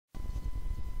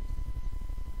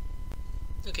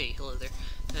Okay, hello there.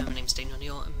 My name's Daniel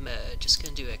Neal. I'm just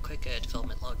going to do a quick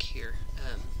development log here.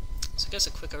 So I guess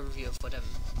a quick overview of what I'm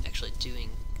actually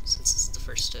doing since it's the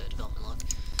first development log.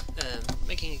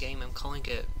 Making a game, I'm calling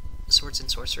it Swords and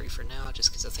Sorcery for now,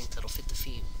 just because I think that'll fit the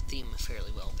theme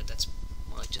fairly well, but that's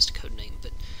more like just a code name.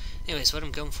 But anyways, what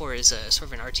I'm going for is sort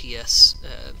of an RTS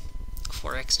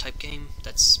 4X type game.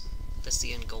 That's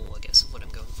the end goal, I guess, of what I'm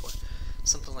going for.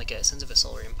 Something like a Sins of a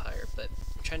Solar Empire, but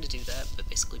I'm trying to do that, but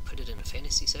basically put it in a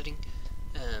fantasy setting,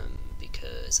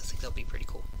 because I think that'll be pretty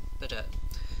cool. But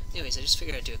anyways, I just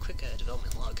figured I'd do a quick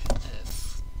development log. I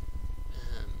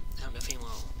don't know if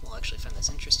anyone will actually find this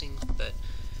interesting, but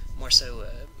more so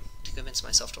to convince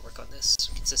myself to work on this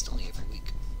consistently every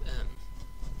week.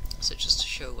 So just to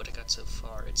show what I got so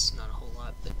far, it's not a whole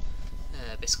lot, but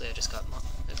basically I just got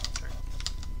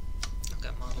I've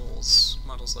got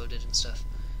models loaded and stuff.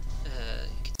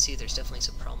 You can see there's definitely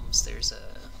some problems. There's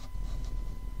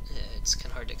it's kind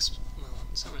of hard to well,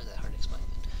 it's not really that hard to explain,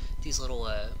 but these little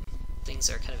things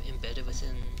are kind of embedded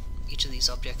within each of these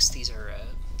objects.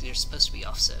 They're supposed to be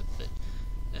offset, but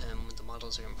when the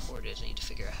models are imported, I need to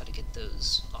figure out how to get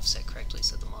those offset correctly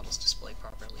so the models display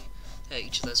properly.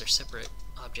 Each of those are separate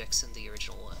objects in the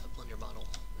original Blender model,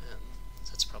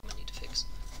 so that's a problem I need to fix.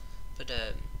 But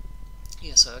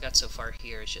yeah, so I got so far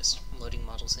here is just loading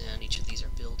models in. Each of these are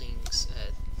buildings.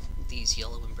 These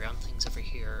yellow and brown things over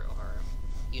here are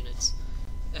units,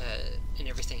 and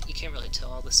everything. You can't really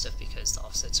tell all this stuff because the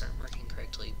offsets aren't working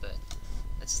correctly, but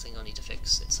that's the thing I'll need to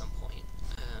fix at some point.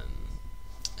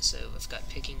 So I've got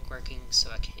picking working, so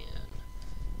I can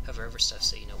hover over stuff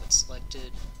so you know what's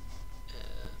selected.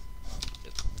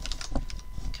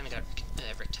 Kind of got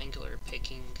rectangular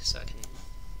picking, so I can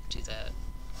do that.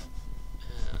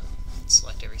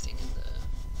 Select everything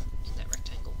in that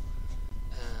rectangle.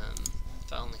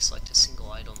 If I only select a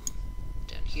single item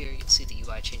down here, you'll see the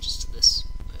UI changes to this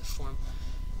form,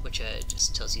 which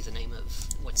just tells you the name of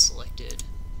what's selected,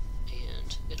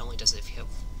 and it only does it if you have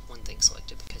one thing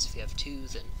selected, because if you have two,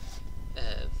 then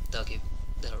that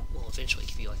will eventually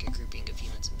give you like a grouping of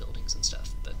units and buildings and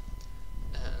stuff. But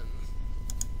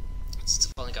since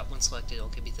I've only got one selected, it'll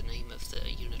give you the name of the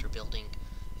unit or building,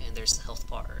 and there's the health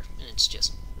bar, and it's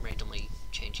just randomly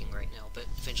changing right now, but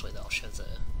eventually that'll show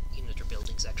the unit or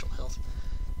building's actual health.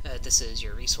 This is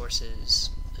your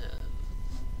resources, and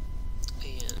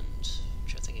I'm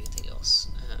trying to think of anything else.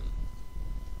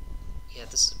 Yeah,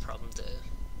 this is a problem. The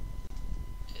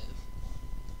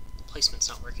placement's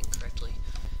not working correctly.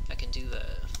 I can do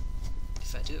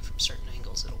if I do it from certain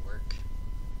angles, it'll work.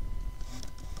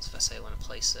 So if I say I want to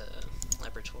place a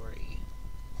laboratory,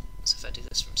 so if I do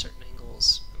this from certain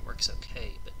angles, it works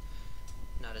okay, but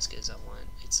not as good as I want.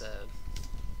 It's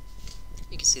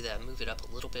you can see that I move it up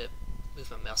a little bit,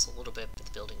 move my mouse a little bit, but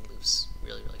the building moves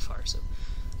really, really far, so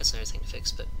that's another thing to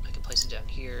fix. But I can place it down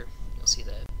here. You'll see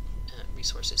that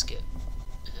resources get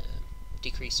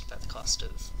decreased by the cost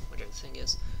of whatever the thing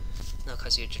is. And that'll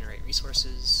cause you to generate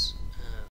resources.